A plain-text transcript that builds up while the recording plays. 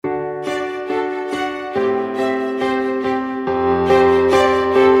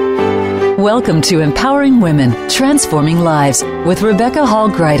Welcome to Empowering Women, Transforming Lives with Rebecca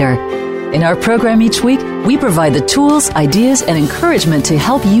Hall-Gruyter. In our program each week, we provide the tools, ideas, and encouragement to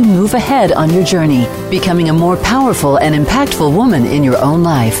help you move ahead on your journey, becoming a more powerful and impactful woman in your own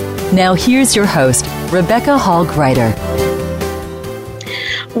life. Now here's your host, Rebecca Hall-Gruyter.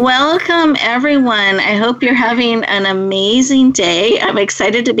 Welcome, everyone. I hope you're having an amazing day. I'm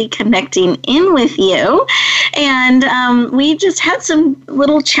excited to be connecting in with you. And we just had some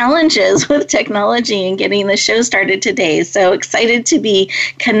little challenges with technology and getting the show started today. So excited to be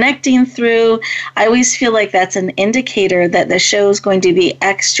connecting through. I always feel like that's an indicator that the show is going to be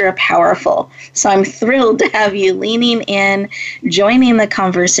extra powerful. So I'm thrilled to have you leaning in, joining the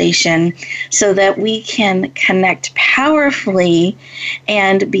conversation so that we can connect powerfully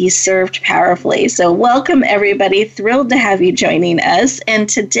and be served powerfully. So welcome, everybody. Thrilled to have you joining us. And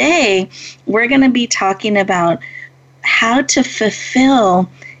today we're going to be talking about how to fulfill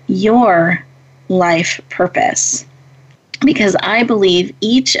your life purpose. Because I believe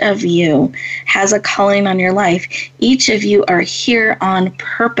each of you has a calling on your life. Each of you are here on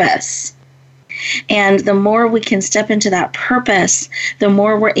purpose. And the more we can step into that purpose, the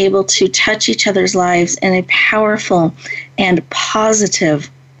more we're able to touch each other's lives in a powerful and positive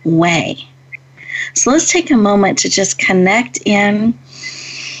way. So let's take a moment to just connect in,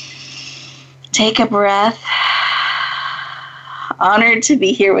 take a breath. Honored to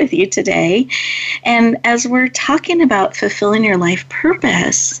be here with you today. And as we're talking about fulfilling your life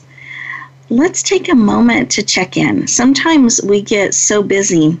purpose, let's take a moment to check in. Sometimes we get so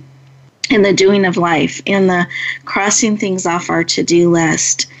busy in the doing of life, in the crossing things off our to-do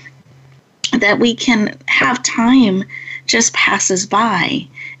list, that we can have time just passes by.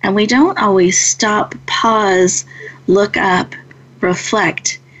 And we don't always stop, pause, look up,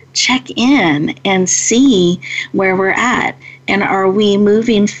 reflect, check in, and see where we're at. And are we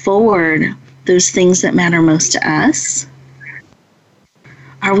moving forward those things that matter most to us?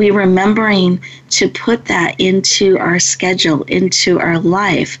 Are we remembering to put that into our schedule, into our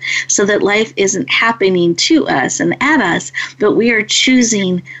life, so that life isn't happening to us and at us, but we are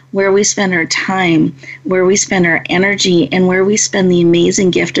choosing where we spend our time, where we spend our energy, and where we spend the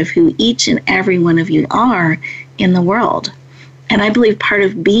amazing gift of who each and every one of you are in the world. And I believe part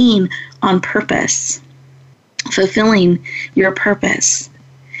of being on purpose, fulfilling your purpose,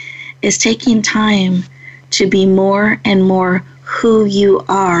 is taking time to be more and more who you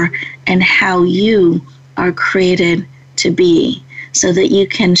are and how you are created to be, so that you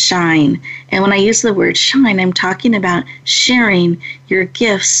can shine. And when I use the word shine, I'm talking about sharing your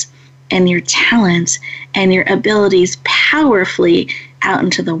gifts and your talents and your abilities powerfully out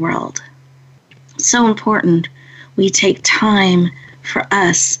into the world. So important we take time for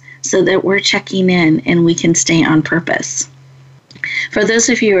us so that we're checking in and we can stay on purpose. For those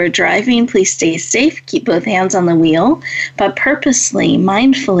of you who are driving, please stay safe, keep both hands on the wheel, but purposely,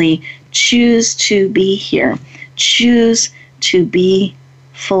 mindfully choose to be here. Choose to be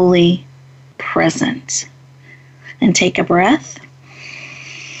fully present. And take a breath.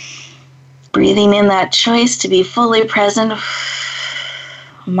 Breathing in that choice to be fully present.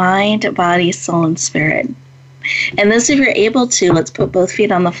 Mind, body, soul, and spirit. And those of you who are able to, let's put both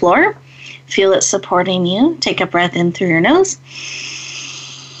feet on the floor. Feel it supporting you. Take a breath in through your nose.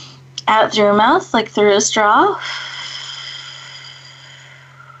 Out through your mouth like through a straw.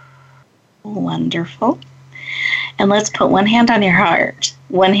 Wonderful. And let's put one hand on your heart,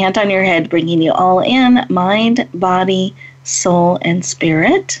 one hand on your head, bringing you all in, mind, body, soul, and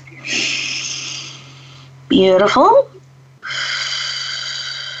spirit. Beautiful.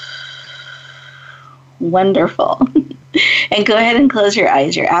 Wonderful. And go ahead and close your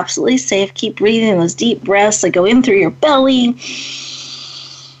eyes. You're absolutely safe. Keep breathing those deep breaths that go in through your belly,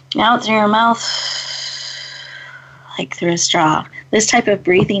 out through your mouth, like through a straw. This type of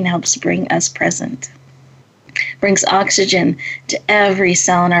breathing helps bring us present. Brings oxygen to every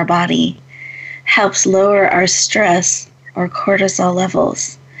cell in our body. Helps lower our stress or cortisol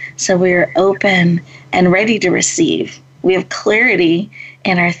levels. So we are open and ready to receive. We have clarity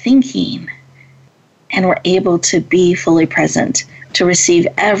in our thinking. And we're able to be fully present to receive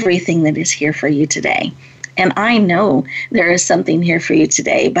everything that is here for you today. And I know there is something here for you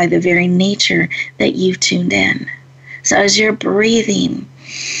today by the very nature that you've tuned in. So as you're breathing,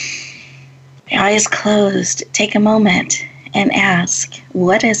 your eyes closed, take a moment and ask,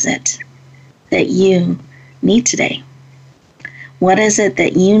 what is it that you need today? What is it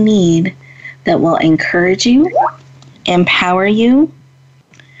that you need that will encourage you, empower you,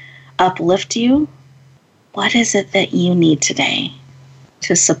 uplift you? What is it that you need today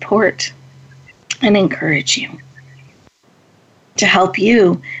to support and encourage you? to help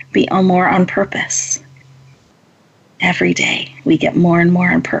you be more on purpose. Every day we get more and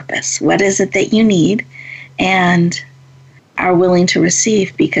more on purpose. What is it that you need and are willing to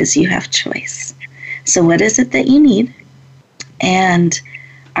receive because you have choice? So what is it that you need and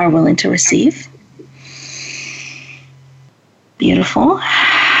are willing to receive? Beautiful.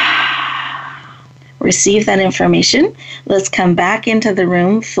 Receive that information. Let's come back into the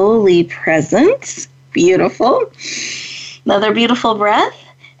room fully present. Beautiful. Another beautiful breath.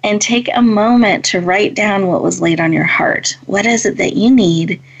 And take a moment to write down what was laid on your heart. What is it that you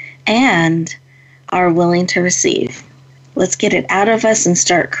need and are willing to receive? Let's get it out of us and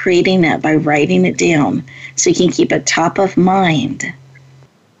start creating it by writing it down so you can keep it top of mind.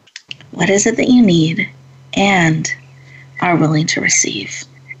 What is it that you need and are willing to receive?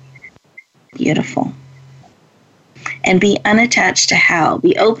 Beautiful. And be unattached to how.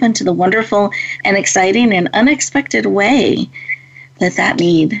 Be open to the wonderful and exciting and unexpected way that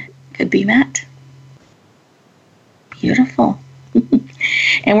need could be met. Beautiful.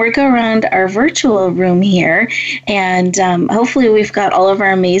 And we'll go around our virtual room here, and hopefully we've got all of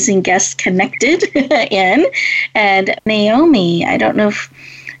our amazing guests connected in. And Naomi, I don't know if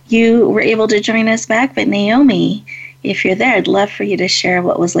you were able to join us back, but Naomi, if you're there, I'd love for you to share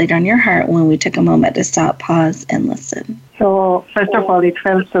what was laid on your heart when we took a moment to stop, pause, and listen. So, first of all, it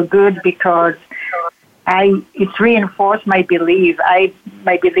felt so good because it reinforced my belief. I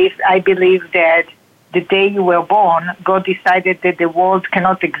believe that the day you were born, God decided that the world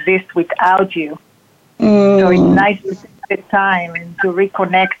cannot exist without you. So it's nice to take the time and to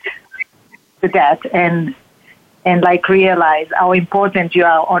reconnect to that and like realize how important you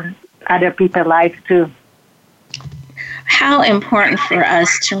are on other people's lives too. How important for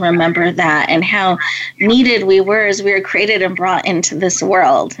us to remember that, and how needed we were as we were created and brought into this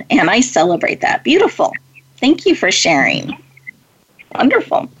world. And I celebrate that. Beautiful. Thank you for sharing.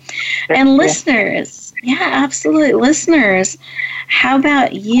 Wonderful. And listeners, yeah, absolutely. Listeners, how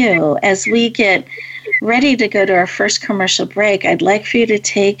about you? As we get ready to go to our first commercial break, I'd like for you to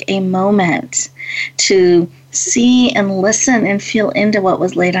take a moment to see and listen and feel into what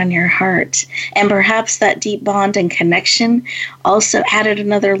was laid on your heart. And perhaps that deep bond and connection also added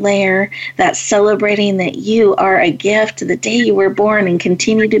another layer, that celebrating that you are a gift the day you were born and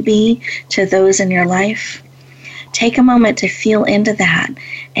continue to be to those in your life. Take a moment to feel into that,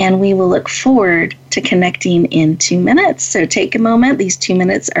 and we will look forward to connecting in 2 minutes. So take a moment. These 2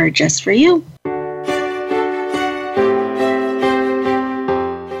 minutes are just for you.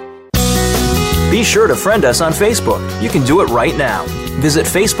 Be sure to friend us on Facebook. You can do it right now. Visit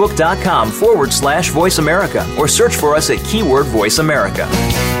facebook.com/Voice America or search for us at keyword Voice America.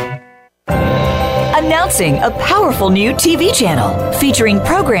 Announcing a powerful new TV channel featuring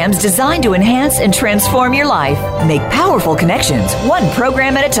programs designed to enhance and transform your life. Make powerful connections, one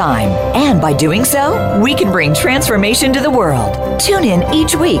program at a time. And by doing so, we can bring transformation to the world. Tune in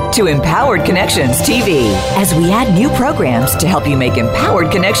each week to Empowered Connections TV as we add new programs to help you make empowered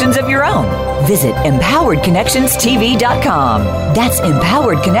connections of your own. Visit empoweredconnectionstv.com. That's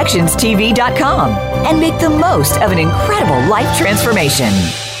empoweredconnectionstv.com. And make the most of an incredible life transformation.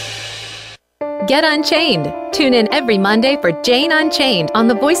 Get Unchained. Tune in every Monday for Jane Unchained on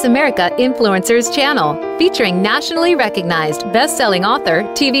the Voice America Influencers channel, featuring nationally recognized best-selling author,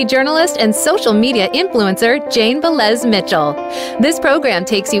 TV journalist, and social media influencer Jane Velez Mitchell. This program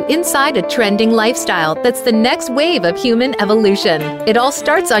takes you inside a trending lifestyle that's the next wave of human evolution. It all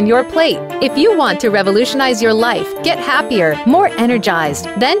starts on your plate. If you want to revolutionize your life, get happier, more energized,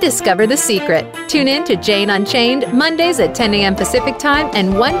 then discover the secret. Tune in to Jane Unchained Mondays at 10 a.m. Pacific Time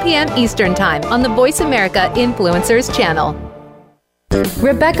and 1 p.m. Eastern Time on the Voice America Influencers channel.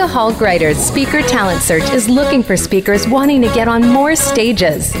 Rebecca Hall-Griter's Speaker Talent Search is looking for speakers wanting to get on more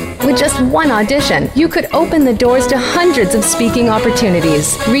stages. With just one audition, you could open the doors to hundreds of speaking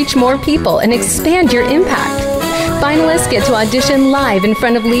opportunities, reach more people, and expand your impact. Finalists get to audition live in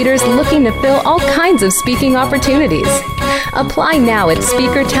front of leaders looking to fill all kinds of speaking opportunities. Apply now at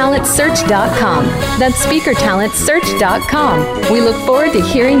SpeakerTalentSearch.com. That's SpeakerTalentSearch.com. We look forward to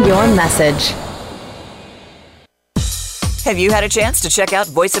hearing your message. Have you had a chance to check out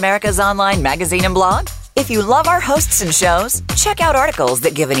Voice America's online magazine and blog? If you love our hosts and shows, check out articles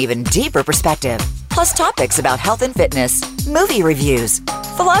that give an even deeper perspective. Plus topics about health and fitness, movie reviews,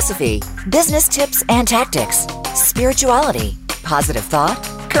 philosophy, business tips and tactics, spirituality, positive thought,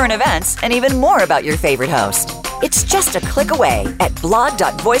 current events, and even more about your favorite host. It's just a click away at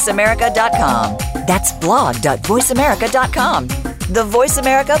blog.voiceamerica.com. That's blog.voiceamerica.com. The Voice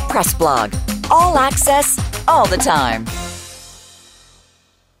America Press Blog. All access, all the time.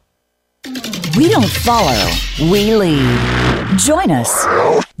 We don't follow, we lead. Join us,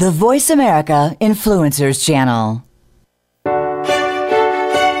 the Voice America Influencers Channel.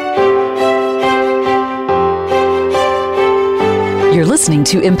 You're listening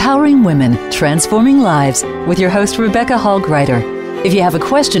to Empowering Women, Transforming Lives with your host, Rebecca Hall-Gruyter. If you have a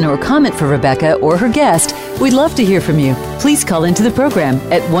question or comment for Rebecca or her guest, we'd love to hear from you. Please call into the program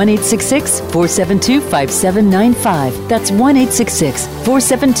at 1-866-472-5795. That's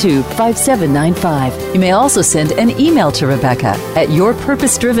 1-866-472-5795. You may also send an email to Rebecca at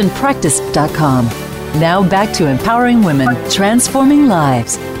yourpurposedrivenpractice.com. Now back to Empowering Women, Transforming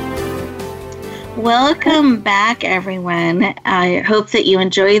Lives. Welcome back, everyone. I hope that you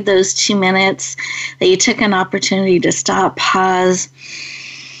enjoyed those 2 minutes, that you took an opportunity to stop, pause,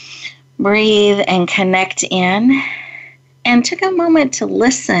 breathe, and connect in, and took a moment to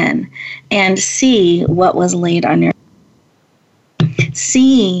listen and see what was laid on your heart.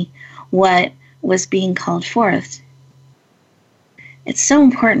 See what was being called forth. It's so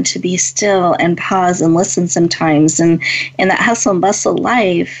important to be still and pause and listen sometimes. And in that hustle and bustle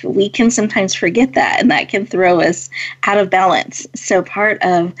life, we can sometimes forget that, and that can throw us out of balance. So part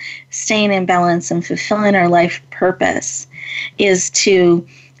of staying in balance and fulfilling our life purpose is to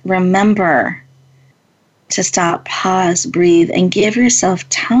remember to stop, pause, breathe, and give yourself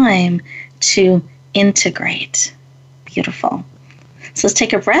time to integrate. Beautiful. So let's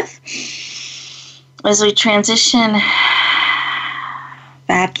take a breath as we transition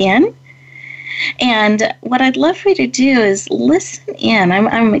back in. And what I'd love for you to do is listen in.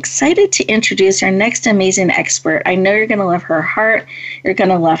 I'm excited to introduce our next amazing expert. I know you're going to love her heart. You're going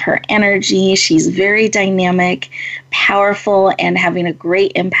to love her energy. She's very dynamic, powerful, and having a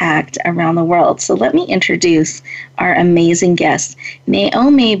great impact around the world. So let me introduce our amazing guest.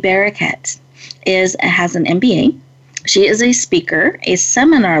 Naomi Barakat has an MBA. She is a speaker, a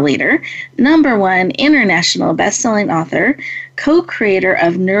seminar leader, #1 international best-selling author, co-creator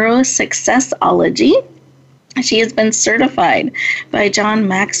of Neurosuccessology. She has been certified by John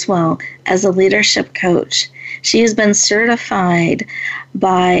Maxwell as a leadership coach. She has been certified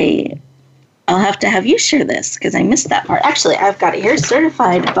by, I'll have to have you share this because I missed that part. Actually, I've got it here,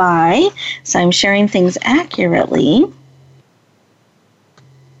 certified by, so I'm sharing things accurately,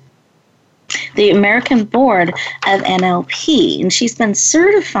 the American Board of NLP, and she's been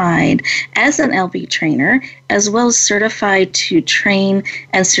certified as an NLP trainer, as well as certified to train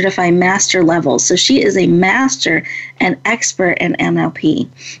and certify master levels. So she is a master and expert in NLP,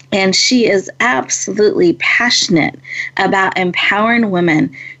 and she is absolutely passionate about empowering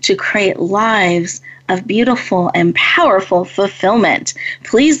women to create lives of beautiful and powerful fulfillment.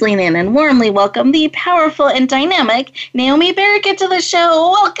 Please lean in and warmly welcome the powerful and dynamic Naomi Barakat to the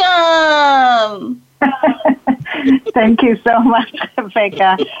show. Welcome. Thank you so much,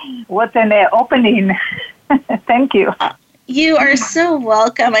 Rebecca. What an opening. Thank you. You are so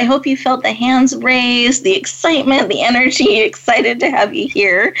welcome. I hope you felt the hands raised, the excitement, the energy. Excited to have you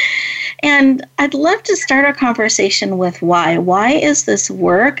here. And I'd love to start our conversation with why. Why is this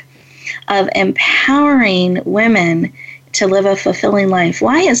work of empowering women to live a fulfilling life,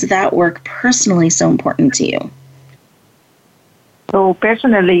 why is that work personally so important to you? So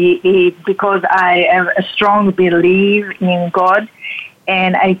personally, because I have a strong belief in God,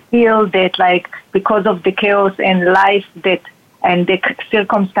 and I feel that because of the chaos in life and the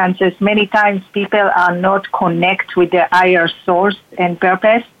circumstances, many times people are not connect with their higher source and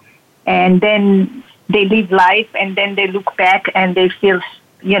purpose, and then they live life, and then they look back and they feel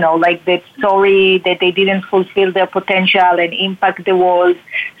that sorry that they didn't fulfill their potential and impact the world.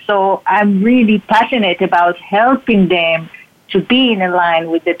 So I'm really passionate about helping them to be in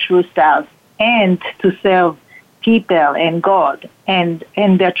line with the true self and to serve people and God and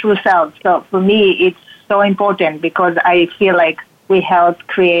their true self. So for me, it's so important because I feel like we help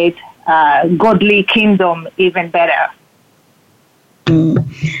create a godly kingdom even better.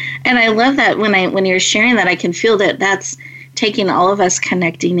 And I love that when you're sharing that, I can feel that that's taking all of us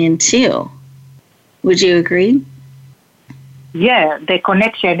connecting in too. Would you agree? Yeah, the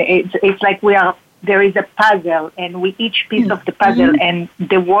connection. It's like there is a puzzle, and we each piece of the puzzle, and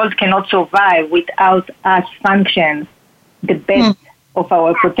the world cannot survive without us function the best of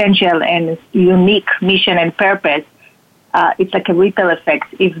our potential and unique mission and purpose. It's like a ripple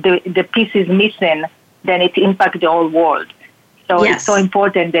effect. If the piece is missing, then it impacts the whole world. So It's so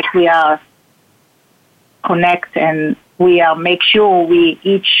important that we are connect and we make sure we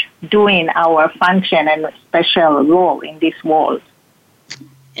each doing our function and special role in this world.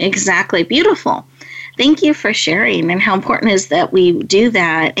 Exactly. Beautiful. Thank you for sharing, and how important it is that we do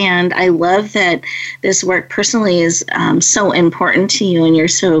that. And I love that this work personally is so important to you, and you're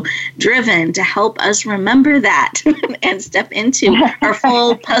so driven to help us remember that and step into our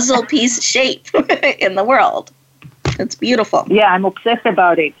full puzzle piece shape in the world. It's beautiful. Yeah, I'm obsessed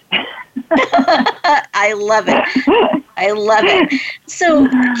about it. I love it. I love it. So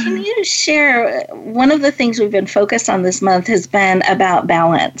can you share, one of the things we've been focused on this month has been about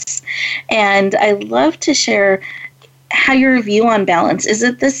balance. And I'd love to share how your view on balance. Is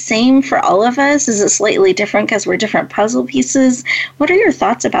it the same for all of us? Is it slightly different because we're different puzzle pieces? What are your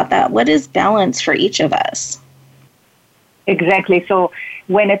thoughts about that? What is balance for each of us? Exactly. So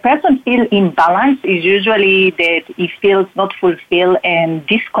when a person feels imbalance, is usually that he feels not fulfilled and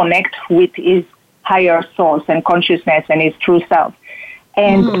disconnect with his higher source and consciousness and his true self.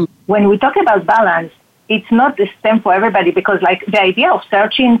 And when we talk about balance, it's not the same for everybody, because like the idea of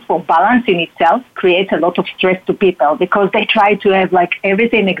searching for balance in itself creates a lot of stress to people, because they try to have like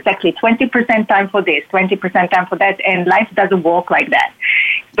everything exactly 20% time for this, 20% time for that, and life doesn't work like that.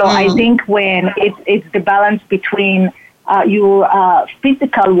 So I think when it's the balance between your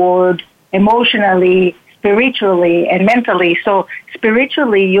physical world, emotionally, spiritually, and mentally. So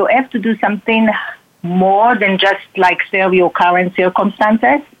spiritually, you have to do something more than just like serve your current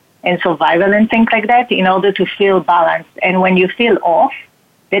circumstances and survival and things like that in order to feel balanced. And when you feel off,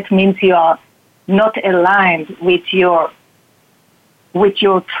 that means you are not aligned with your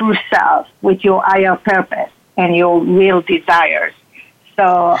true self, with your higher purpose and your real desires.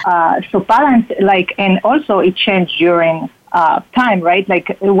 So balance, like, and also it changed during time, right?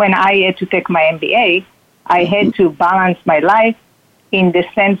 Like when I had to take my MBA, I had to balance my life in the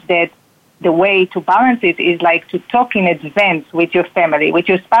sense that the way to balance it is like to talk in advance with your family, with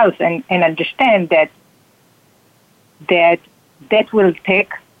your spouse, and understand that will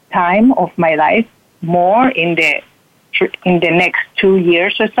take time of my life more in the next 2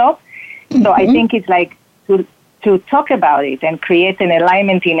 years or so. So I think it's like to talk about it and create an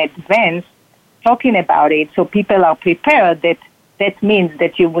alignment in advance, talking about it so people are prepared. That means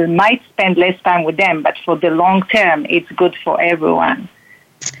that you might spend less time with them, but for the long term, it's good for everyone.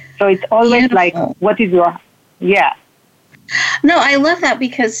 So it's always Beautiful. like, what is your, yeah. No, I love that,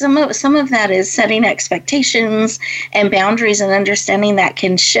 because some of that is setting expectations and boundaries and understanding that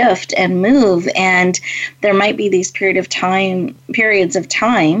can shift and move. And there might be these periods of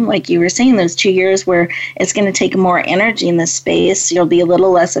time, like you were saying, those 2 years where it's going to take more energy in this space. You'll be a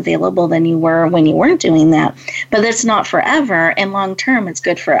little less available than you were when you weren't doing that. But that's not forever. And long term, it's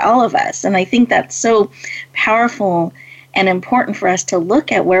good for all of us. And I think that's so powerful and important for us to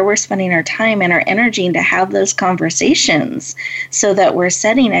look at where we're spending our time and our energy, and to have those conversations so that we're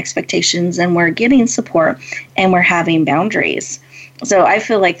setting expectations and we're getting support and we're having boundaries. So I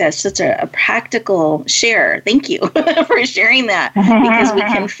feel like that's such a practical share. Thank you for sharing that, because we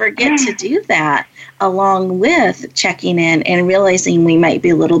can forget to do that along with checking in and realizing we might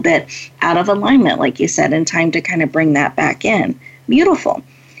be a little bit out of alignment, like you said, and time to kind of bring that back in. Beautiful.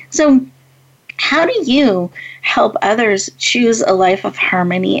 So how do you help others choose a life of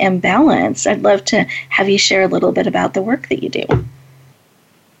harmony and balance? I'd love to have you share a little bit about the work that you do.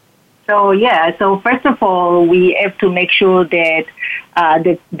 So first of all, we have to make sure that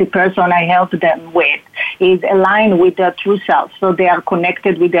the person I help them with is aligned with their true self, so they are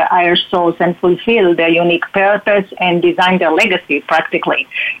connected with their higher source and fulfill their unique purpose and design their legacy practically.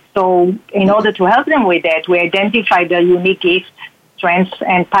 So in order to help them with that, we identify their unique gifts, strengths,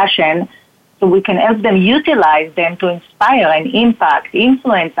 and passion, so we can help them utilize them to inspire and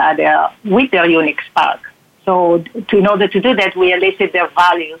influence others with their unique spark. So in order to do that, we elicit their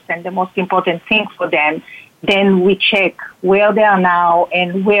values and the most important thing for them. Then we check where they are now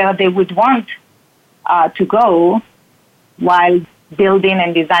and where they would want to go while building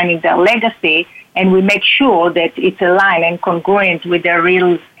and designing their legacy. And we make sure that it's aligned and congruent with their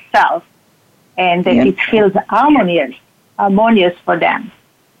real self, and that it feels harmonious for them.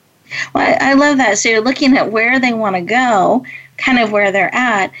 Well, I love that. So you're looking at where they want to go, kind of where they're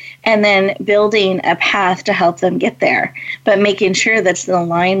at, and then building a path to help them get there, but making sure that's in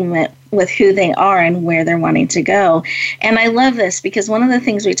alignment with who they are and where they're wanting to go. And I love this, because one of the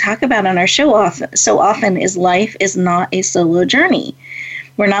things we talk about on our show so often is life is not a solo journey.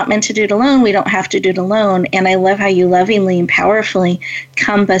 We're not meant to do it alone. We don't have to do it alone. And I love how you lovingly and powerfully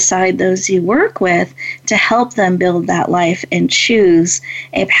come beside those you work with to help them build that life and choose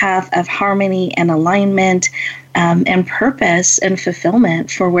a path of harmony and alignment and purpose and fulfillment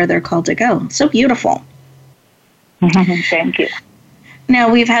for where they're called to go. So beautiful. Thank you. Now,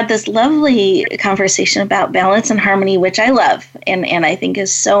 we've had this lovely conversation about balance and harmony, which I love, and I think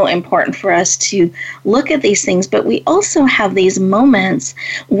is so important for us to look at these things. But we also have these moments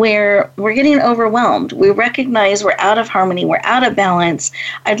where we're getting overwhelmed. We recognize we're out of harmony, we're out of balance.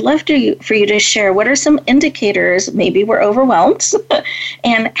 I'd love for you to share what are some indicators maybe we're overwhelmed,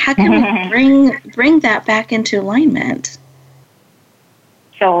 and how can we bring that back into alignment?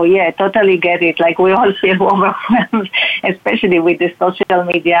 So, yeah, totally get it. Like, we all feel overwhelmed, especially with the social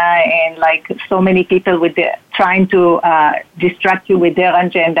media and, like, so many people trying to distract you with their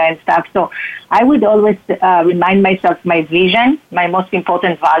agenda and stuff. So I would always remind myself my vision, my most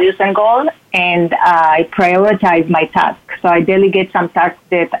important values and goals, and I prioritize my tasks. So I delegate some tasks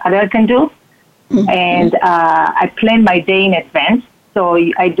that others can do, and I plan my day in advance. So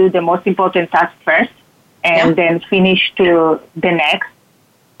I do the most important task first, and then finish to the next.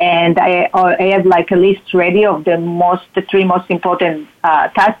 And I have like a list ready of the three most important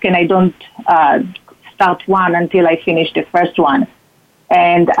tasks, and I don't start one until I finish the first one.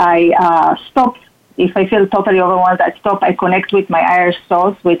 And I stop. If I feel totally overwhelmed, I stop. I connect with my higher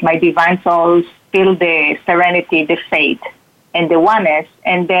source, with my divine soul, feel the serenity, the faith, and the oneness,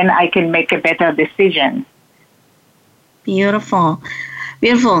 and then I can make a better decision. Beautiful.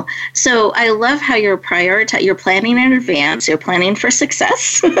 Beautiful. So I love how you're planning in advance. You're planning for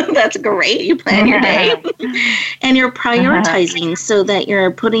success. That's great. You plan your day. And you're prioritizing so that you're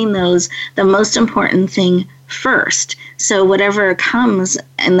putting the most important thing first. So whatever comes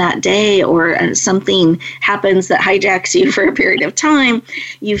in that day or something happens that hijacks you for a period of time,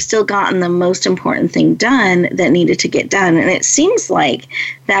 you've still gotten the most important thing done that needed to get done. And it seems like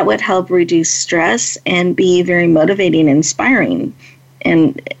that would help reduce stress and be very motivating and inspiring.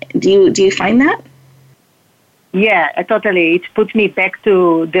 And do you find that? Yeah, totally. It puts me back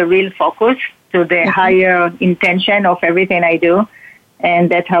to the real focus, to the higher intention of everything I do.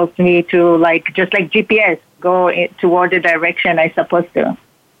 And that helps me to, just like GPS, go toward the direction I'm supposed to.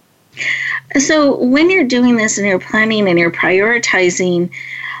 So when you're doing this and you're planning and you're prioritizing,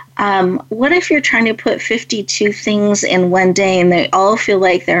 what if you're trying to put 52 things in one day and they all feel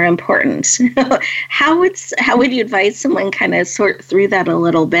like they're important? How would you advise someone kind of sort through that a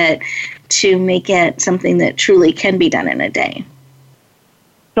little bit to make it something that truly can be done in a day?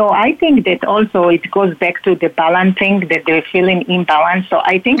 So I think that also it goes back to the balancing, that they're feeling imbalance. So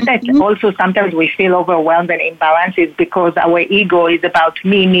I think that also sometimes we feel overwhelmed and imbalanced is because our ego is about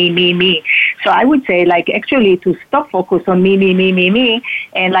me, me, me, me. So I would say actually to stop focus on me, me, me, me, me,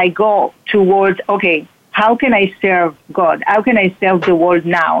 and go towards, okay, how can I serve God? How can I serve the world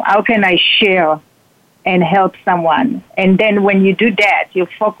now? How can I share and help someone? And then when you do that, your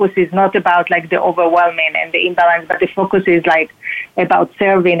focus is not about the overwhelming and the imbalance, but the focus is about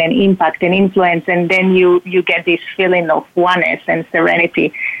serving and impact and influence. And then you get this feeling of oneness and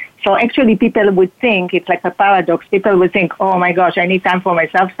serenity. So actually people would think, it's like a paradox, people would think, oh my gosh, I need time for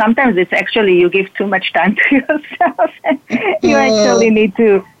myself. Sometimes it's actually you give too much time to yourself. You actually need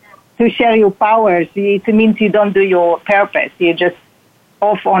to share your powers. It means you don't do your purpose. You're just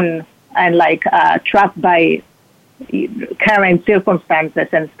off on and trapped by current circumstances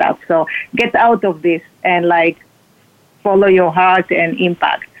and stuff. So get out of this and follow your heart and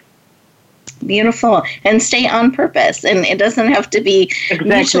impact. Beautiful. And stay on purpose. And it doesn't have to be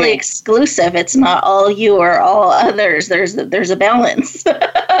mutually exclusive. It's not all you or all others. There's a balance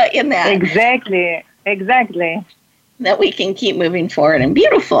in that. Exactly. That we can keep moving forward. And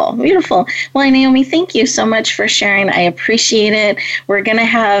beautiful. Well, Naomi, thank you so much for sharing. I appreciate it. We're going to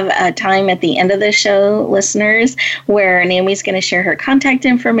have a time at the end of the show, listeners, where Naomi's going to share her contact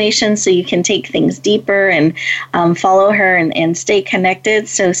information so you can take things deeper and follow her and stay connected.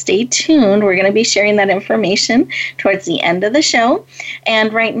 So stay tuned. We're going to be sharing that information towards the end of the show.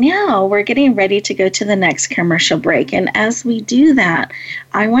 And right now, we're getting ready to go to the next commercial break. And as we do that,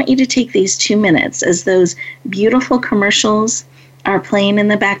 I want you to take these 2 minutes as those beautiful commercials are playing in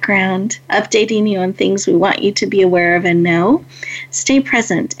the background, updating you on things we want you to be aware of and know. Stay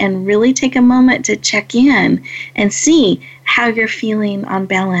present and really take a moment to check in and see how you're feeling on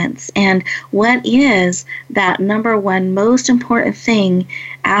balance and what is that number one most important thing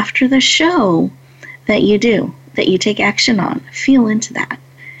after the show that you do, that you take action on. Feel into that.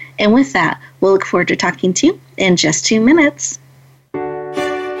 And with that, we'll look forward to talking to you in just 2 minutes.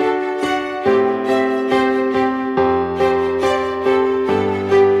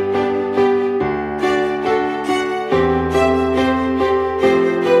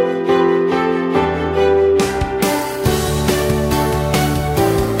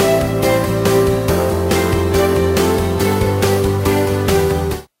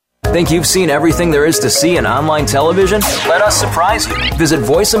 Think you've seen everything there is to see in online television? Let us surprise you. Visit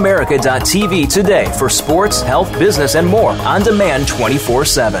voiceamerica.tv today for sports, health, business, and more on demand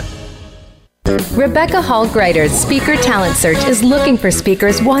 24/7. Rebecca Hall Greider's Speaker Talent Search is looking for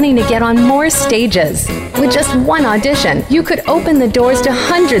speakers wanting to get on more stages. With just one audition, you could open the doors to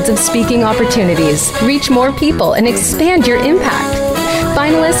hundreds of speaking opportunities, reach more people, and expand your impact.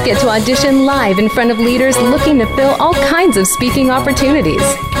 Finalists get to audition live in front of leaders looking to fill all kinds of speaking opportunities.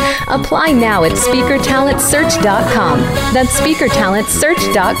 Apply now at SpeakerTalentSearch.com. That's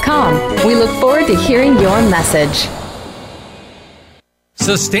SpeakerTalentSearch.com. We look forward to hearing your message.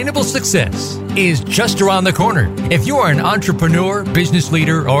 Sustainable success is just around the corner. If you are an entrepreneur, business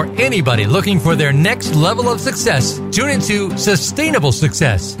leader, or anybody looking for their next level of success, tune into Sustainable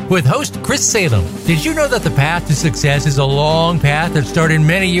Success with host Chris Salem. Did you know that the path to success is a long path that started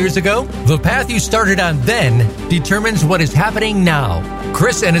many years ago? The path you started on then determines what is happening now.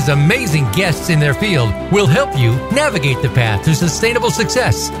 Chris and his amazing guests in their field will help you navigate the path to sustainable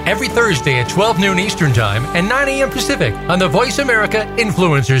success every Thursday at 12 noon Eastern Time and 9 a.m. Pacific on the Voice America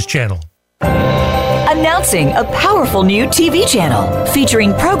Influencers Channel. Announcing a powerful new TV channel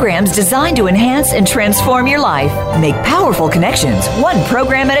featuring programs designed to enhance and transform your life. Make powerful connections, one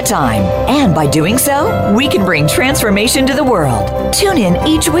program at a time. And by doing so, we can bring transformation to the world. Tune in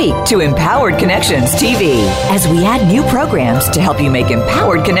each week to Empowered Connections TV as we add new programs to help you make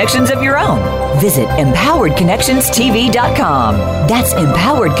empowered connections of your own. Visit EmpoweredConnectionsTV.com. That's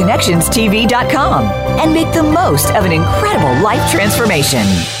EmpoweredConnectionsTV.com. And make the most of an incredible life transformation.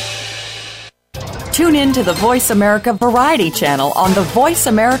 Tune in to the Voice America Variety channel on the Voice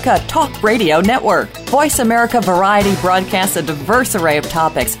America Talk Radio Network. Voice America Variety broadcasts a diverse array of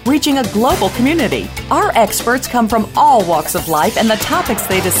topics, reaching a global community. Our experts come from all walks of life, and the topics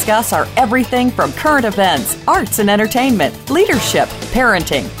they discuss are everything from current events, arts and entertainment, leadership,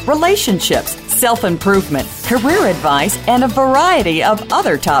 parenting, relationships, self-improvement, career advice, and a variety of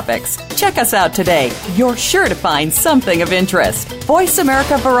other topics. Check us out today. You're sure to find something of interest. Voice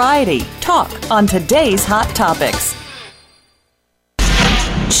America Variety. Talk on today's hot topics.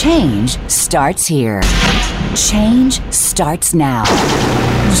 Change starts here. Change starts now.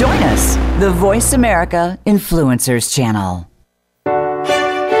 Join us, the Voice America Influencers Channel.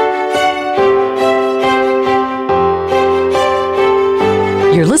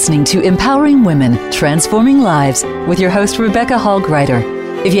 You're listening to Empowering Women, Transforming Lives with your host, Rebecca Hall Greider.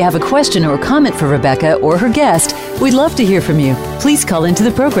 If you have a question or comment for Rebecca or her guest, we'd love to hear from you. Please call into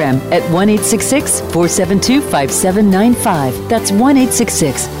the program at 1-866-472-5795. That's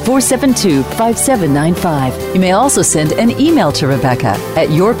 1-866-472-5795. You may also send an email to Rebecca at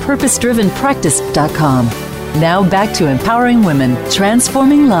yourpurposedrivenpractice.com. Now back to Empowering Women,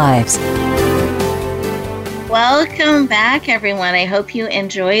 Transforming Lives. Welcome back, everyone. I hope you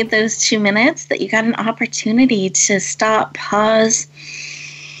enjoyed those 2 minutes, that you got an opportunity to stop, pause,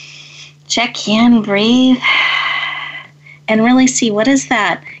 check in, breathe, and really see what is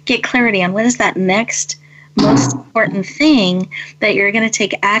that, get clarity on what is that next most important thing that you're going to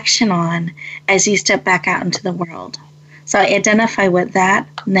take action on as you step back out into the world. So identify what that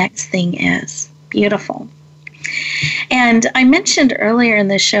next thing is. Beautiful. And I mentioned earlier in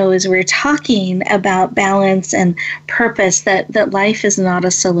the show, as we were talking about balance and purpose, that life is not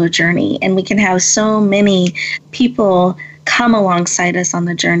a solo journey, and we can have so many people come alongside us on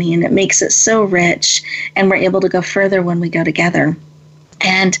the journey, and it makes it so rich, and we're able to go further when we go together.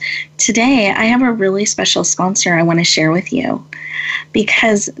 And today I have a really special sponsor I want to share with you,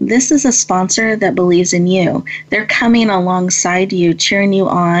 because this is a sponsor that believes in you. They're coming alongside you, cheering you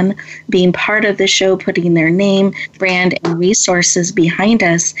on, being part of the show, putting their name, brand, and resources behind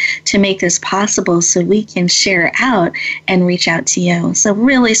us to make this possible so we can share out and reach out to you. So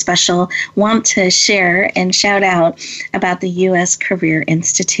really special. Want to share and shout out about the U.S. Career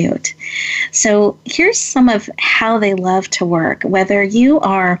Institute. So here's some of how they love to work. Whether you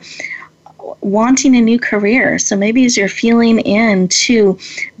are wanting a new career, so maybe as you're feeling into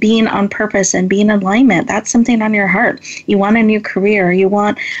being on purpose and being in alignment, that's something on your heart. You want a new career, you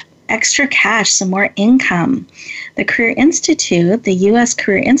want extra cash, some more income. The Career Institute, the U.S.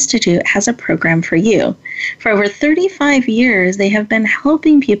 Career Institute, has a program for you. For over 35 years, they have been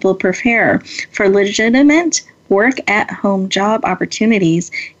helping people prepare for legitimate work-at-home job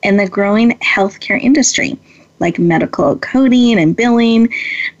opportunities in the growing healthcare industry, like medical coding and billing,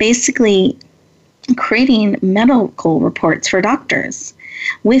 basically creating medical reports for doctors.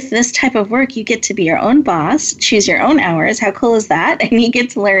 With this type of work, you get to be your own boss, choose your own hours. How cool is that? And you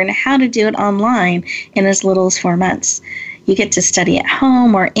get to learn how to do it online in as little as 4 months. You get to study at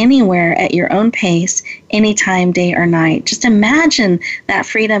home or anywhere at your own pace, anytime, day or night. Just imagine that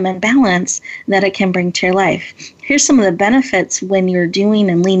freedom and balance that it can bring to your life. Here's some of the benefits when you're doing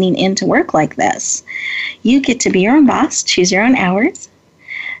and leaning into work like this. You get to be your own boss, choose your own hours,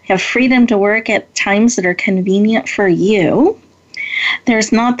 have freedom to work at times that are convenient for you.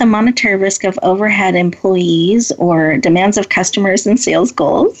 There's not the monetary risk of overhead employees or demands of customers and sales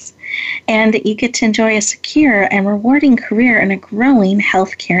goals. And you get to enjoy a secure and rewarding career in a growing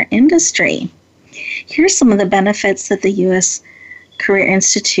healthcare industry. Here's some of the benefits that the U.S. Career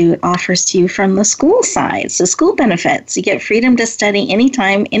Institute offers to you from the school side. So school benefits, you get freedom to study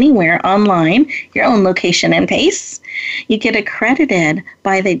anytime, anywhere, online, your own location and pace. You get accredited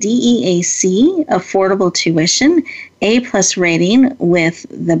by the DEAC, affordable tuition, A+ rating with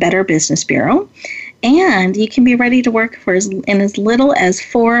the Better Business Bureau. And you can be ready to work for in as little as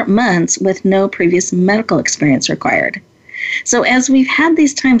 4 months with no previous medical experience required. So as we've had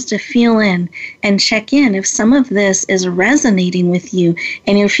these times to feel in and check in, if some of this is resonating with you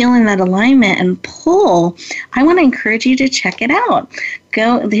and you're feeling that alignment and pull, I want to encourage you to check it out.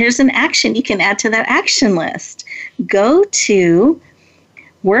 Here's an action you can add to that action list. Go to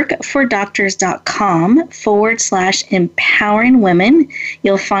workfordoctors.com/empowering women.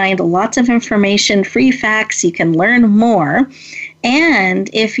 You'll find lots of information, free facts. You can learn more.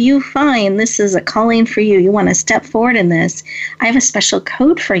 And if you find this is a calling for you, you want to step forward in this, I have a special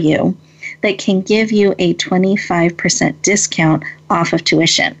code for you that can give you a 25% discount off of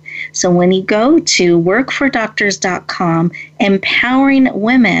tuition. So when you go to workfordoctors.com, empowering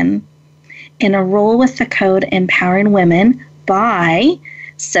women, enroll with the code empowering women by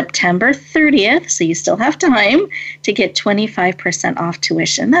September 30th, so you still have time to get 25% off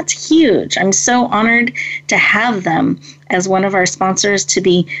tuition. That's huge. I'm so honored to have them as one of our sponsors, to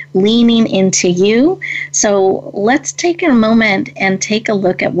be leaning into you. So let's take a moment and take a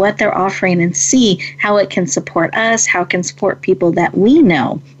look at what they're offering and see how it can support us, how it can support people that we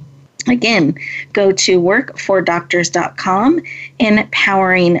know. Again, go to workfordoctors.com,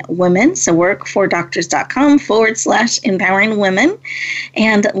 empowering women. So workfordoctors.com/empowering women,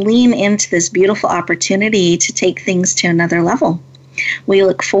 and lean into this beautiful opportunity to take things to another level. We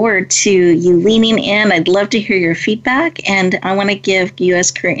look forward to you leaning in. I'd love to hear your feedback, and I want to give U.S.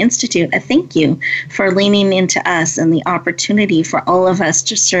 Career Institute a thank you for leaning into us and the opportunity for all of us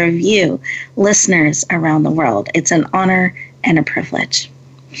to serve you, listeners around the world. It's an honor and a privilege.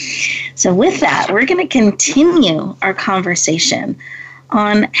 So with that, we're going to continue our conversation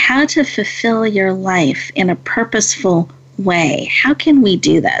on how to fulfill your life in a purposeful way. How can we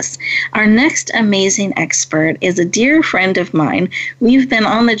do this? Our next amazing expert is a dear friend of mine. We've been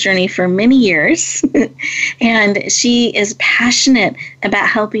on the journey for many years, and she is passionate about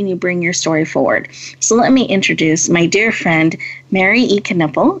helping you bring your story forward. So let me introduce my dear friend, Mary E.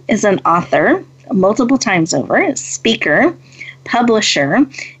 Knippel, is an author multiple times over, speaker, publisher,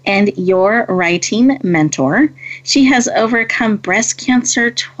 and your writing mentor. She has overcome breast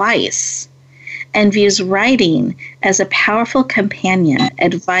cancer twice and views writing as a powerful companion,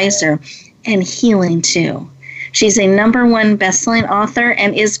 advisor, and healing too. She's a #1 best-selling author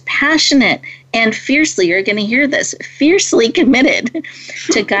and is passionate and fiercely, you're going to hear this, fiercely committed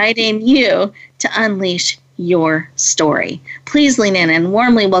to guiding you to unleash your story. Please lean in and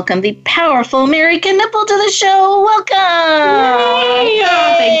warmly welcome the powerful Mary Knippel to the show. Welcome! Yay!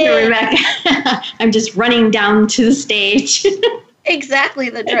 Oh, thank you, Rebecca. I'm just running down to the stage. Exactly.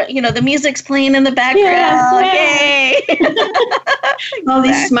 The music's playing in the background. Yes, yay! All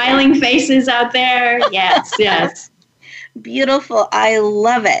these smiling faces out there. Yes, yes. Beautiful. I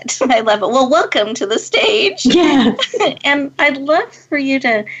love it. I love it. Well, welcome to the stage. Yes. And I'd love for you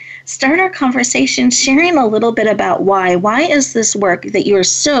to start our conversation sharing a little bit about why. Why is this work that you are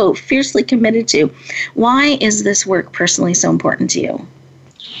so fiercely committed to? Why is this work personally so important to you?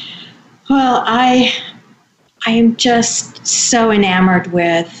 Well, I am just so enamored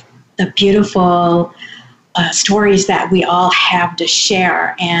with the beautiful stories that we all have to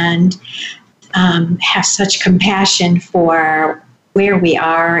share, and have such compassion for where we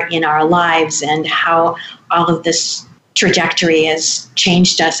are in our lives and how all of this trajectory has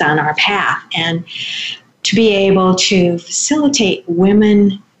changed us on our path. And to be able to facilitate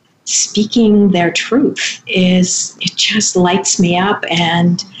women speaking their truth it just lights me up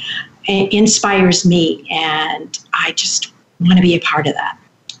and it inspires me, and I just want to be a part of that.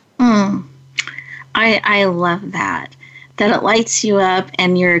 I love that it lights you up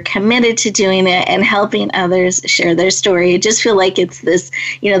and you're committed to doing it and helping others share their story. I just feel like it's this,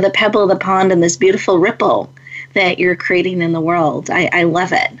 the pebble of the pond and this beautiful ripple that you're creating in the world. I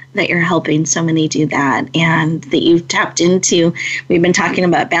love it that you're helping so many do that, and that you've tapped into, we've been talking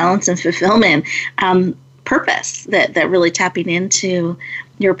about balance and fulfillment, purpose, that really tapping into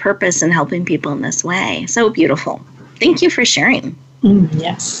your purpose and helping people in this way. So beautiful. Thank you for sharing.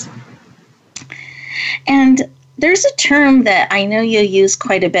 Yes. And there's a term that I know you use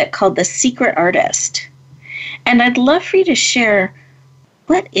quite a bit called the secret artist. And I'd love for you to share,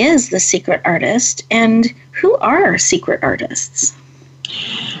 what is the secret artist and who are secret artists?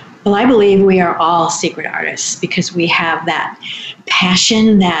 Well, I believe we are all secret artists because we have that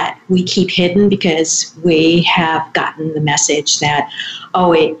passion that we keep hidden because we have gotten the message that,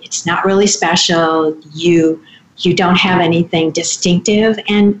 it's not really special. You don't have anything distinctive.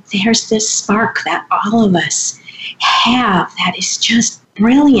 And there's this spark that all of us have that is just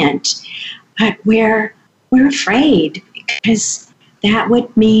brilliant. But we're afraid because that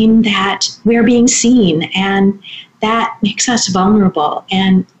would mean that we're being seen, and that makes us vulnerable.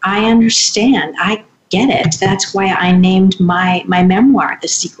 And I understand. I get it. That's why I named my memoir The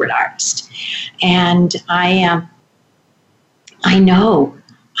Secret Artist. And I know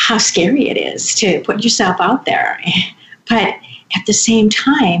how scary it is to put yourself out there. But at the same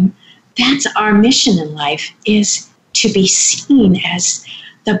time, that's our mission in life, is to be seen as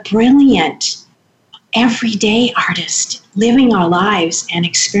the brilliant, everyday artist, living our lives and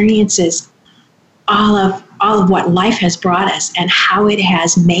experiences all of what life has brought us and how it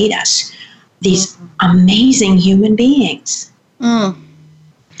has made us these amazing human beings.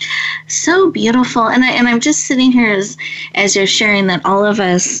 So beautiful. And I'm just sitting here as you're sharing that all of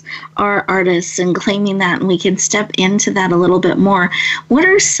us are artists and claiming that, and we can step into that a little bit more. What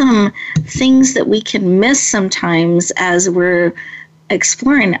are some things that we can miss sometimes as we're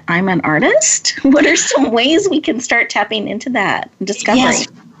exploring, I'm an artist? What are some ways we can start tapping into that discovery? Yes,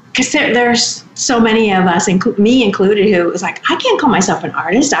 because there's so many of us, me included, who was like, I can't call myself an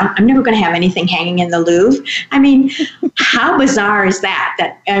artist. I'm never going to have anything hanging in the Louvre. I mean, how bizarre is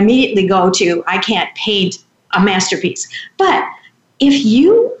that I immediately go to, I can't paint a masterpiece. But if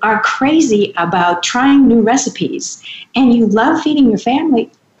you are crazy about trying new recipes and you love feeding your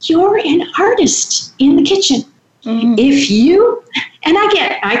family, you're an artist in the kitchen. Mm-hmm. If you, and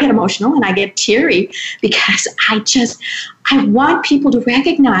I get emotional and I get teary because I want people to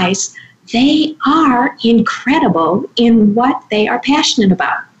recognize they are incredible in what they are passionate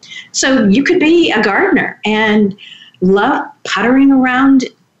about. So you could be a gardener and love puttering around,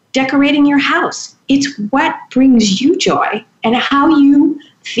 decorating your house. It's what brings you joy and how you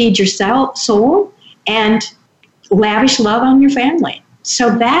feed your soul and lavish love on your family.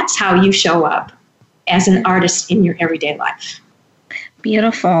 So that's how you show up as an artist in your everyday life.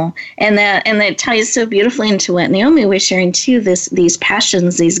 Beautiful. And that ties so beautifully into what Naomi was sharing too, these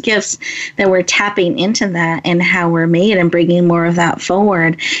passions, these gifts, that we're tapping into that and how we're made and bringing more of that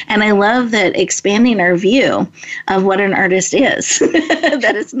forward. And I love that, expanding our view of what an artist is,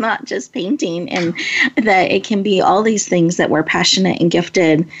 that it's not just painting, and that it can be all these things that we're passionate and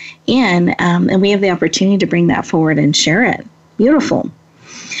gifted in. And we have the opportunity to bring that forward and share it. Beautiful.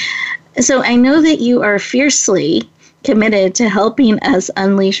 So I know that you are fiercely committed to helping us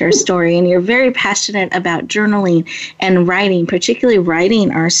unleash our story, and you're very passionate about journaling and writing, particularly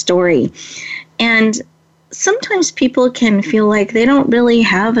writing our story. And sometimes people can feel like they don't really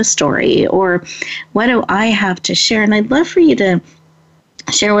have a story, or what do I have to share? And I'd love for you to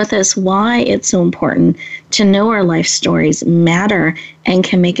share with us why it's so important to know our life stories matter and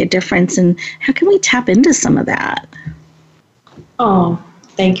can make a difference, and how can we tap into some of that? Oh,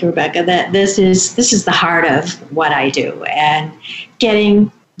 thank you, Rebecca. That this is the heart of what I do, and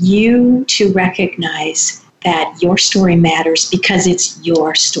getting you to recognize that your story matters because it's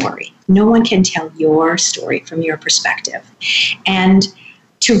your story. No one can tell your story from your perspective. And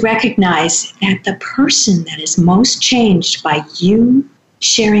to recognize that the person that is most changed by you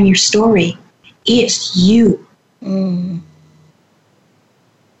sharing your story is you. Mm.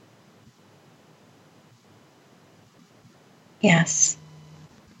 Yes.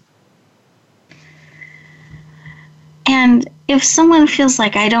 And if someone feels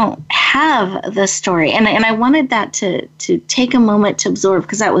like I don't have the story, and I wanted that to take a moment to absorb,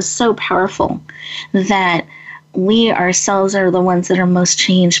 because that was so powerful, that we ourselves are the ones that are most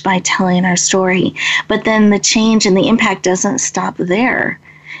changed by telling our story. But then the change and the impact doesn't stop there.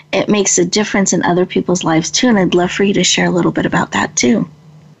 It makes a difference in other people's lives too. And I'd love for you to share a little bit about that too.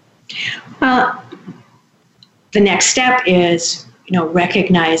 Well, the next step is,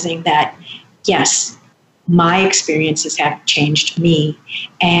 recognizing that, yes, my experiences have changed me.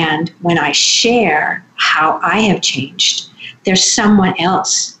 And when I share how I have changed, there's someone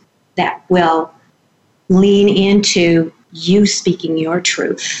else that will lean into you speaking your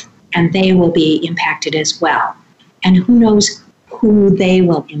truth, and they will be impacted as well. And who knows who they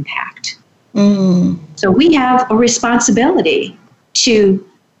will impact. So we have a responsibility to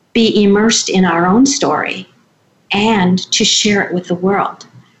be immersed in our own story and to share it with the world,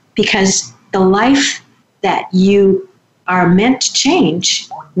 because the life that you are meant to change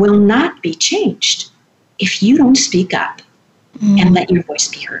will not be changed if you don't speak up and let your voice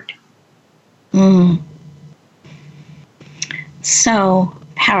be heard. So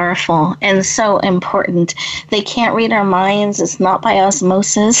powerful and so important. They can't read our minds. It's not by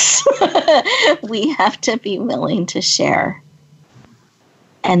osmosis. We have to be willing to share.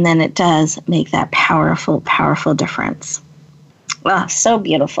 And then it does make that powerful, powerful difference. Wow, so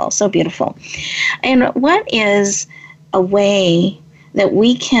beautiful, so beautiful. And what is a way that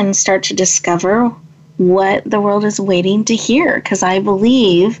we can start to discover what the world is waiting to hear? Because I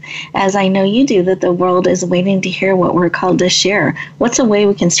believe, as I know you do, that the world is waiting to hear what we're called to share. What's a way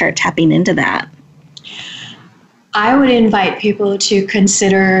we can start tapping into that? I would invite people to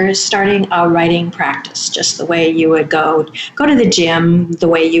consider starting a writing practice, just the way you would go to the gym, the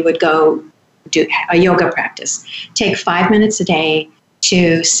way you would go do a yoga practice. Take 5 minutes a day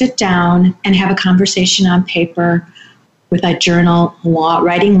to sit down and have a conversation on paper with a journal,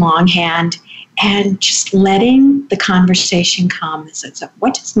 writing longhand, and just letting the conversation come. So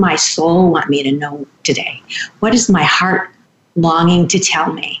what does my soul want me to know today? What is my heart longing to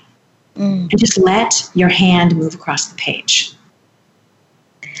tell me? And just let your hand move across the page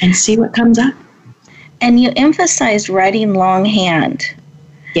and see what comes up. And you emphasized writing longhand.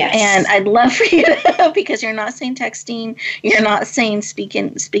 Yes. And I'd love for you to, because you're not saying texting, you're not saying speak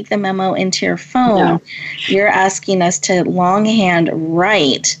the memo into your phone. No. You're asking us to longhand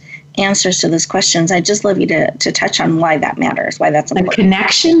write answers to those questions. I'd just love you to touch on why that matters, why that's important. The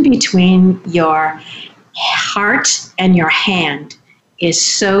connection between your heart and your hand is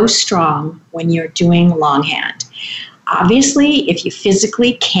so strong when you're doing longhand. Obviously, if you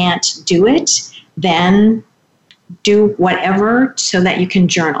physically can't do it, then do whatever so that you can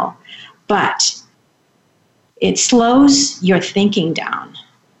journal. But it slows your thinking down,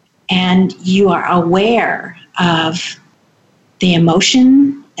 and you are aware of the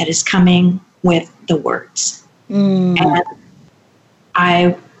emotion that is coming with the words. And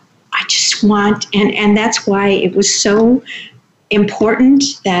I just want, and that's why it was so important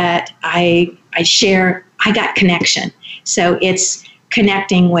that I got connection. So it's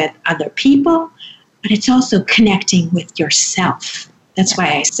connecting with other people, but it's also connecting with yourself. That's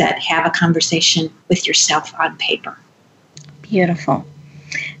why I said have a conversation with yourself on paper. Beautiful.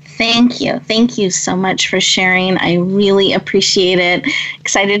 Thank you. Thank you so much for sharing. I really appreciate it.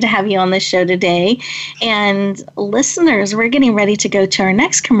 Excited to have you on the show today. And listeners, we're getting ready to go to our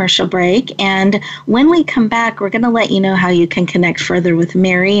next commercial break. And when we come back, we're going to let you know how you can connect further with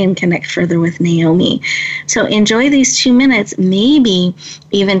Mary and connect further with Naomi. So enjoy these 2 minutes. Maybe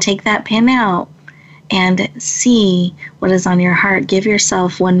even take that pen out and see what is on your heart. Give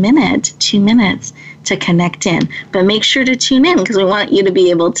yourself 1 minute, 2 minutes to connect in. But make sure to tune in, because we want you to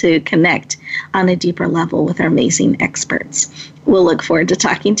be able to connect on a deeper level with our amazing experts. We'll look forward to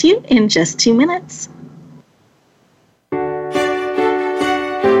talking to you in just 2 minutes.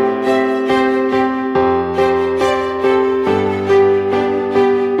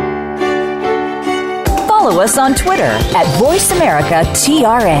 Follow us on Twitter at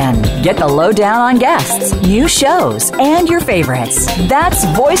VoiceAmericaTRN. Get the lowdown on guests, new shows, and your favorites. That's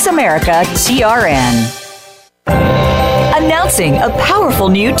VoiceAmericaTRN. Announcing a powerful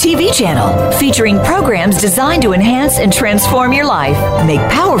new TV channel featuring programs designed to enhance and transform your life. Make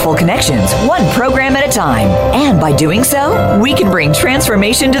powerful connections, one program at a time. And by doing so, we can bring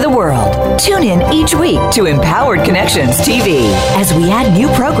transformation to the world. Tune in each week to Empowered Connections TV as we add new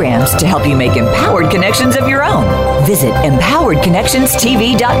programs to help you make empowered connections of your own. Visit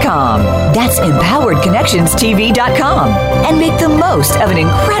EmpoweredConnectionsTV.com. That's EmpoweredConnectionsTV.com. And make the most of an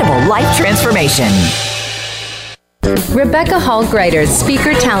incredible life transformation. Rebecca Hall Greider's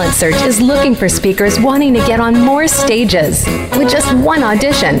Speaker Talent Search is looking for speakers wanting to get on more stages. With just one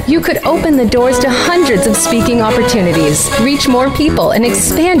audition, you could open the doors to hundreds of speaking opportunities, reach more people, and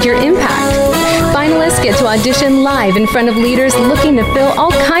expand your impact. Finalists get to audition live in front of leaders looking to fill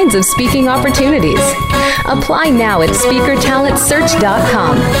all kinds of speaking opportunities. Apply now at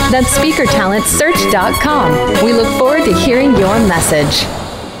SpeakerTalentSearch.com. That's SpeakerTalentSearch.com. We look forward to hearing your message.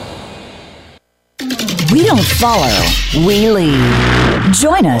 We don't follow, we lead.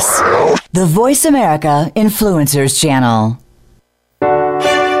 Join us, the Voice America Influencers Channel.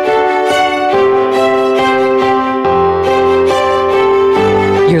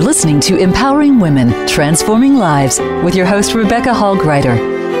 You're listening to Empowering Women, Transforming Lives with your host, Rebecca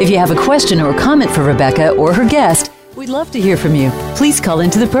Hall-Gruyter. If you have a question or comment for Rebecca or her guest, we'd love to hear from you. Please call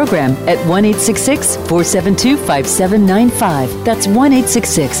into the program at 1-866-472-5795. That's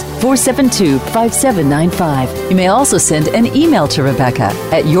 1-866-472-5795. You may also send an email to Rebecca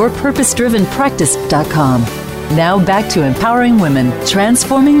at yourpurposedrivenpractice.com. Now back to Empowering Women,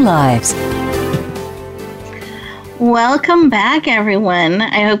 Transforming Lives. Welcome back, everyone.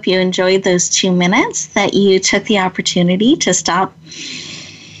 I hope you enjoyed those 2 minutes, that you took the opportunity to stop,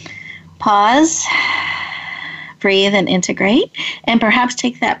 pause, breathe, and integrate, and perhaps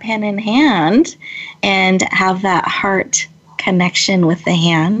take that pen in hand and have that heart connection with the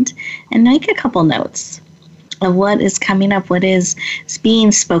hand and make a couple notes of what is coming up, what is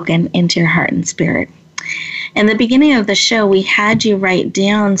being spoken into your heart and spirit. In the beginning of the show, we had you write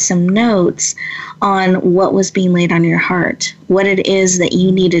down some notes on what was being laid on your heart, what it is that you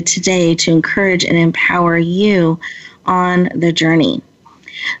needed today to encourage and empower you on the journey.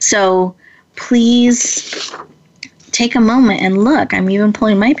 So please take a moment and look. I'm even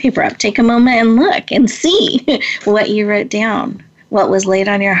pulling my paper up. Take a moment and look and see what you wrote down, what was laid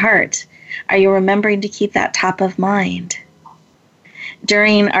on your heart. Are you remembering to keep that top of mind?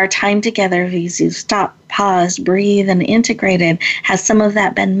 During our time together, as you stop, pause, breathe, and integrated, has some of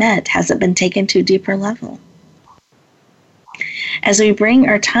that been met? Has it been taken to a deeper level? As we bring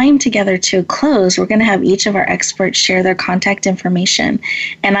our time together to a close, we're going to have each of our experts share their contact information.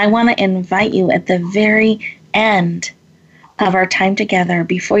 And I want to invite you at the very end of our time together,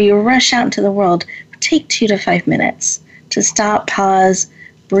 before you rush out into the world, take 2 to 5 minutes to stop, pause,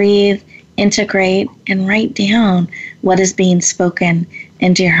 breathe, integrate, and write down what is being spoken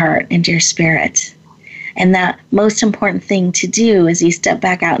into your heart, into your spirit. And that most important thing to do as you step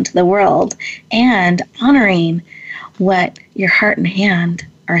back out into the world, and honoring what your heart and hand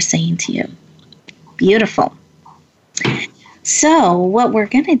are saying to you. Beautiful. So what we're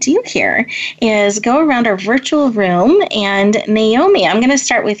going to do here is go around our virtual room, and Naomi, I'm going to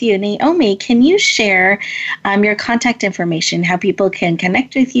start with you. Naomi, can you share your contact information, how people can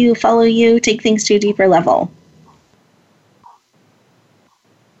connect with you, follow you, take things to a deeper level?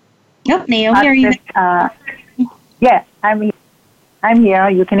 Nope, Naomi, are you there? Yes, I'm here.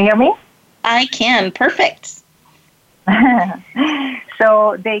 You can hear me? I can. Perfect.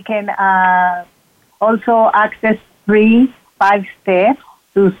 So they can also access free 5 steps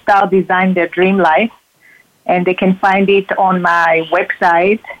to start design their dream life. And they can find it on my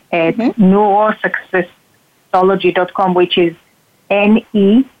website at neurosuccessology.com, which is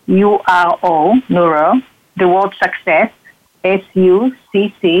Neuro, neuro, the word success,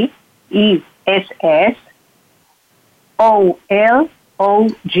 SUCCESSOLOGY.com,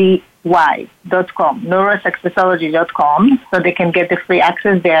 neurosuccessology.com, so they can get the free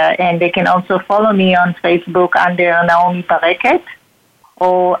access there. And they can also follow me on Facebook under Naomi Bareket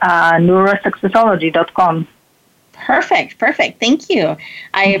or neurosuccessology.com. Perfect. Thank you.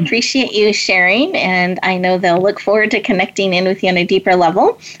 I appreciate you sharing, and I know they'll look forward to connecting in with you on a deeper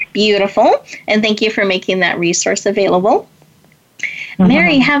level. Beautiful. And thank you for making that resource available.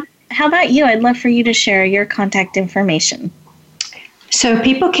 Mary, how about you? I'd love for you to share your contact information. So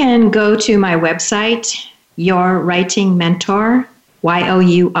people can go to my website, Your Writing Mentor,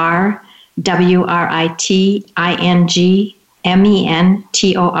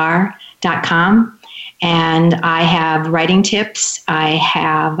 YOURWRITINGMENTOR.com. And I have writing tips. I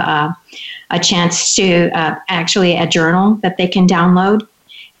have a chance to actually a journal that they can download,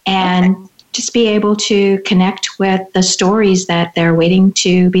 and just be able to connect with the stories that they're waiting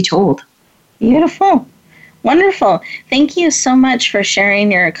to be told. Beautiful. Wonderful. Thank you so much for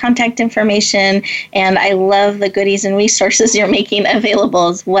sharing your contact information. And I love the goodies and resources you're making available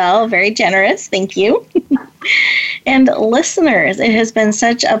as well. Very generous. Thank you. And listeners, it has been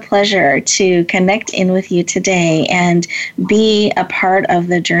such a pleasure to connect in with you today and be a part of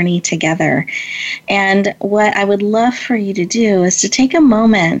the journey together. And what I would love for you to do is to take a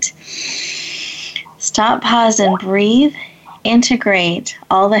moment, stop, pause, and breathe. Integrate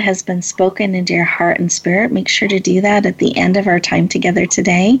all that has been spoken into your heart and spirit. Make sure to do that at the end of our time together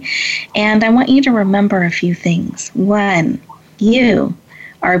today. And I want you to remember a few things. 1, you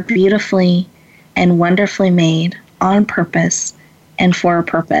are beautifully and wonderfully made on purpose and for a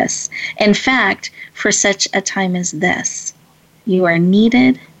purpose. In fact, for such a time as this, you are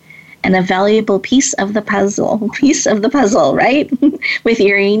needed and a valuable piece of the puzzle, right? With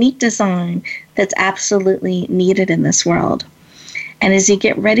your unique design that's absolutely needed in this world. And as you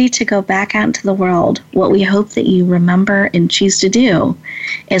get ready to go back out into the world, what we hope that you remember and choose to do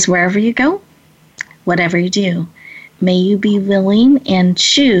is, wherever you go, whatever you do, may you be willing and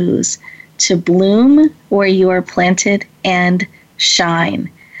choose to bloom where you are planted and shine.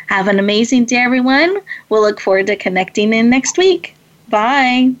 Have an amazing day, everyone. We'll look forward to connecting in next week.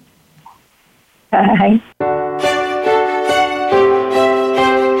 Bye. Bye.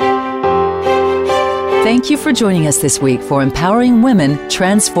 Thank you for joining us this week for Empowering Women,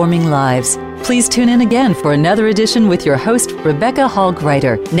 Transforming Lives. Please tune in again for another edition with your host, Rebecca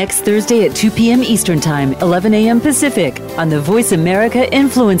Hall-Gruyter, next Thursday at 2 p.m. Eastern Time, 11 a.m. Pacific, on the Voice America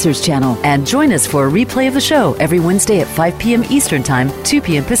Influencers Channel. And join us for a replay of the show every Wednesday at 5 p.m. Eastern Time, 2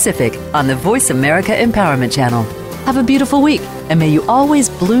 p.m. Pacific, on the Voice America Empowerment Channel. Have a beautiful week, and may you always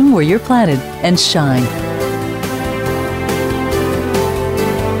bloom where you're planted and shine.